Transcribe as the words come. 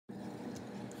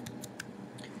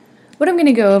What I'm going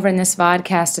to go over in this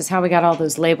vodcast is how we got all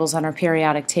those labels on our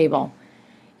periodic table.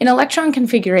 In electron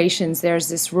configurations, there's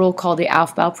this rule called the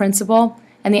Aufbau Principle,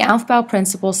 and the Aufbau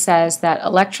Principle says that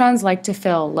electrons like to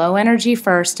fill low energy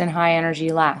first and high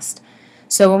energy last.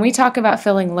 So when we talk about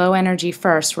filling low energy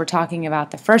first, we're talking about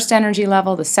the first energy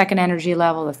level, the second energy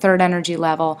level, the third energy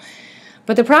level.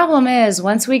 But the problem is,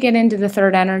 once we get into the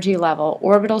third energy level,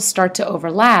 orbitals start to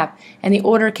overlap, and the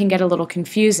order can get a little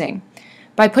confusing.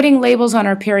 By putting labels on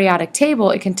our periodic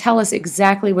table, it can tell us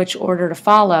exactly which order to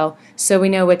follow, so we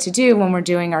know what to do when we're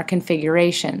doing our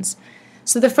configurations.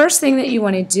 So the first thing that you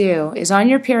want to do is on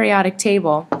your periodic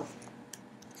table,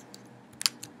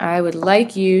 I would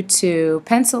like you to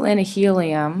pencil in a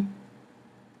helium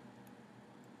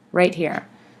right here.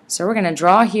 So we're going to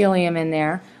draw helium in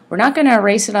there. We're not going to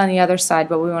erase it on the other side,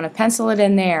 but we want to pencil it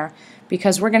in there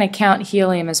because we're going to count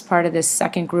helium as part of this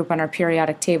second group on our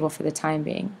periodic table for the time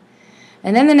being.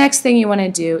 And then the next thing you want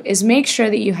to do is make sure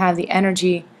that you have the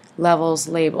energy levels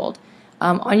labeled.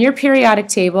 On your periodic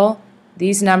table,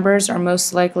 these numbers are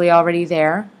most likely already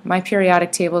there. My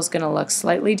periodic table is going to look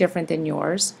slightly different than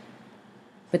yours.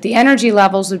 But the energy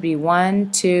levels would be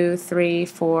 1, 2, 3,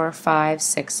 4, 5,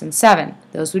 6, and 7.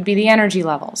 Those would be the energy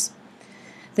levels.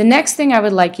 The next thing I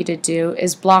would like you to do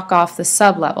is block off the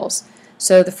sublevels.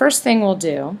 So the first thing we'll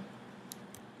do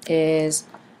is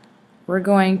we're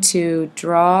going to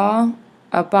draw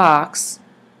a box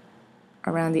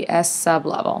around the S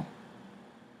sublevel.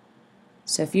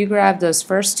 So if you grab those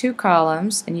first two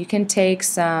columns, and you can take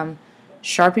some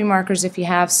Sharpie markers if you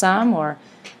have some, or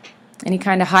any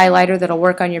kind of highlighter that'll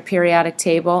work on your periodic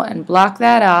table, and block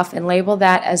that off and label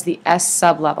that as the S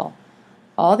sublevel.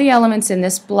 All the elements in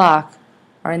this block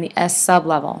are in the S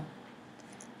sublevel.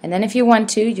 And then if you want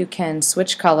to, you can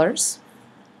switch colors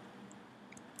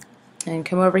and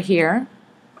come over here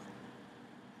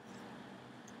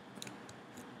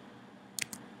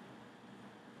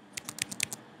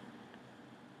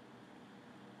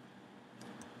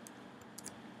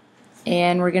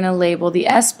and we're going to label the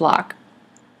S block.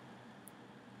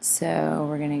 So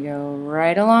we're going to go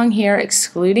right along here,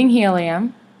 excluding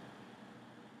helium,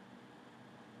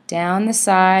 down the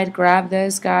side, grab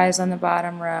those guys on the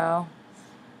bottom row,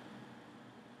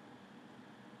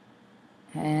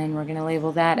 and we're going to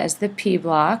label that as the P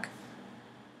block.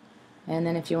 And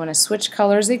then if you want to switch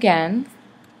colors again,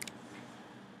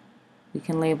 we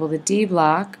can label the D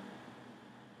block,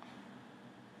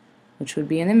 which would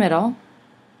be in the middle.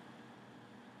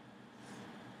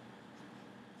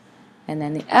 And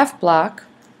then the F block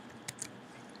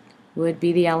would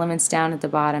be the elements down at the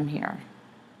bottom here.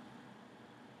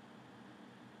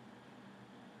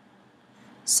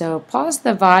 So pause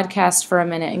the vodcast for a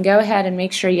minute and go ahead and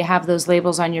make sure you have those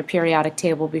labels on your periodic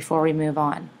table before we move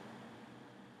on.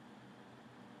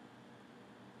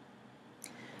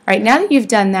 Alright, now that you've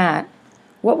done that,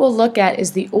 what we'll look at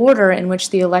is the order in which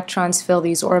the electrons fill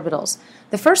these orbitals.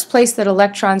 The first place that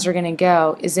electrons are going to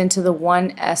go is into the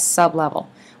 1s sublevel.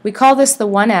 We call this the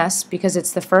 1s because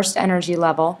it's the first energy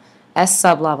level, S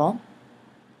sublevel.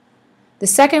 The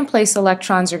second place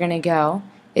electrons are going to go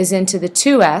is into the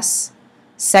 2s,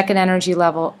 second energy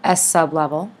level, S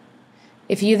sublevel.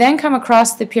 If you then come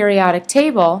across the periodic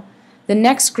table, the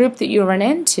next group that you run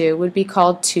into would be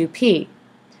called 2p.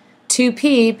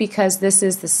 2p because this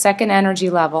is the second energy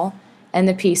level and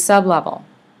the P sublevel.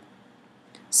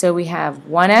 So we have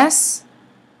 1s,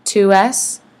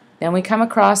 2s, then we come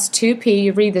across 2p.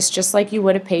 You read this just like you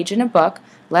would a page in a book,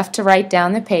 left to right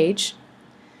down the page.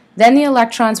 Then the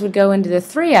electrons would go into the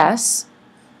 3s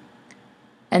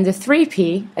and the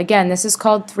 3p. Again, this is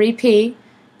called 3p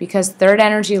because third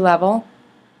energy level,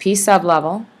 P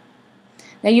sublevel.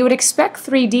 Now you would expect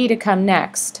 3d to come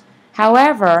next.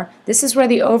 However, this is where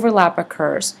the overlap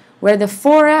occurs, where the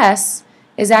 4s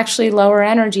is actually lower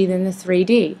energy than the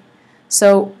 3d.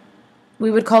 So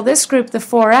we would call this group the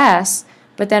 4s,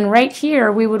 but then right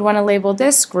here we would want to label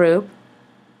this group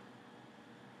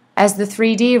as the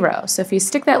 3d row. So if you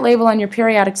stick that label on your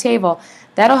periodic table,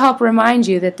 that'll help remind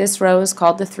you that this row is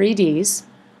called the 3ds.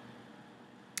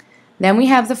 Then we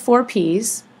have the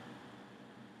 4p's.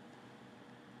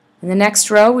 In the next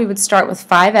row we would start with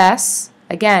 5s.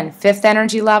 Again, fifth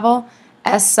energy level,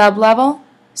 S sublevel,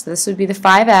 so this would be the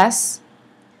 5s.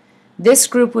 This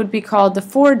group would be called the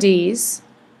 4ds.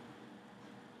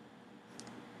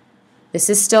 This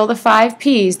is still the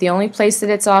 5p's. The only place that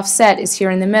it's offset is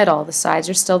here in the middle. The sides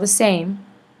are still the same.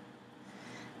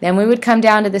 Then we would come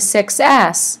down to the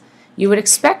 6s. You would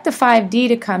expect the 5d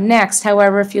to come next.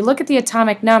 However, if you look at the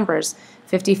atomic numbers,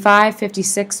 55,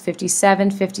 56,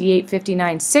 57, 58,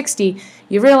 59, 60,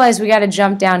 you realize we got to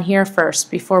jump down here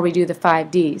first before we do the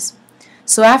 5Ds.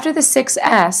 So after the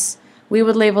 6S, we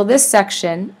would label this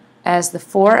section as the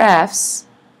 4 Fs.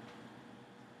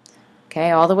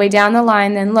 Okay, all the way down the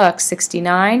line, then look,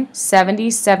 69, 70,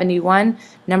 71,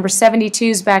 number 72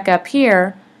 is back up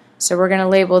here, so we're going to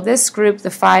label this group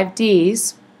the 5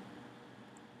 Ds.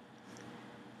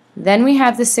 Then we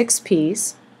have the 6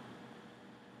 Ps,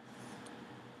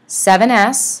 7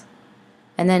 S,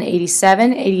 and then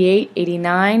 87, 88,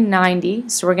 89, 90.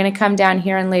 So we're going to come down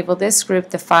here and label this group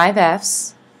the 5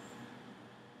 Fs,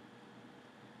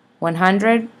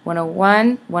 100,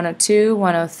 101, 102,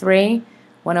 103,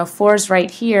 104 is right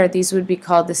here. These would be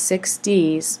called the 6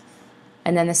 Ds,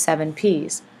 and then the 7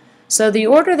 Ps. So the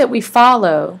order that we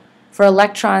follow for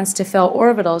electrons to fill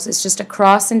orbitals is just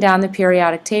across and down the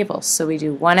periodic table. So we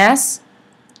do 1s,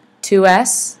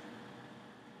 2s,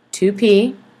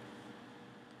 2p,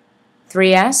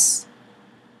 3s,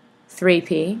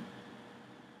 3p,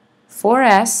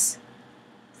 4s,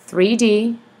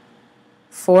 3d,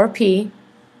 4p,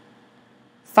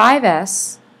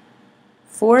 5s,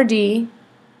 4d,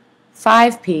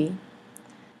 5p,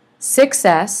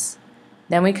 6s,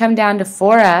 then we come down to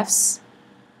 4f's,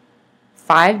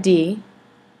 5d,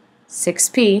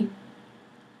 6p,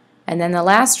 and then the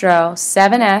last row,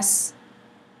 7s,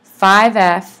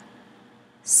 5f,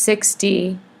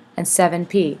 6d, and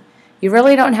 7p. You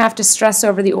really don't have to stress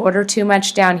over the order too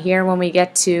much down here when we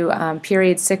get to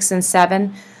period 6 and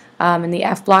 7 in the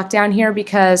F block down here,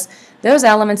 because those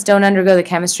elements don't undergo the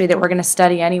chemistry that we're going to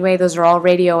study anyway. Those are all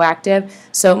radioactive.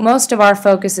 So most of our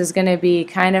focus is going to be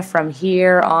kind of from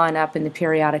here on up in the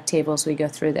periodic table as we go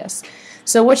through this.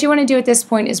 So what you want to do at this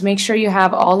point is make sure you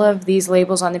have all of these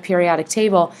labels on the periodic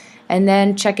table, and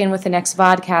then check in with the next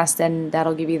vodcast, and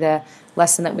that'll give you the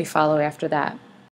lesson that we follow after that.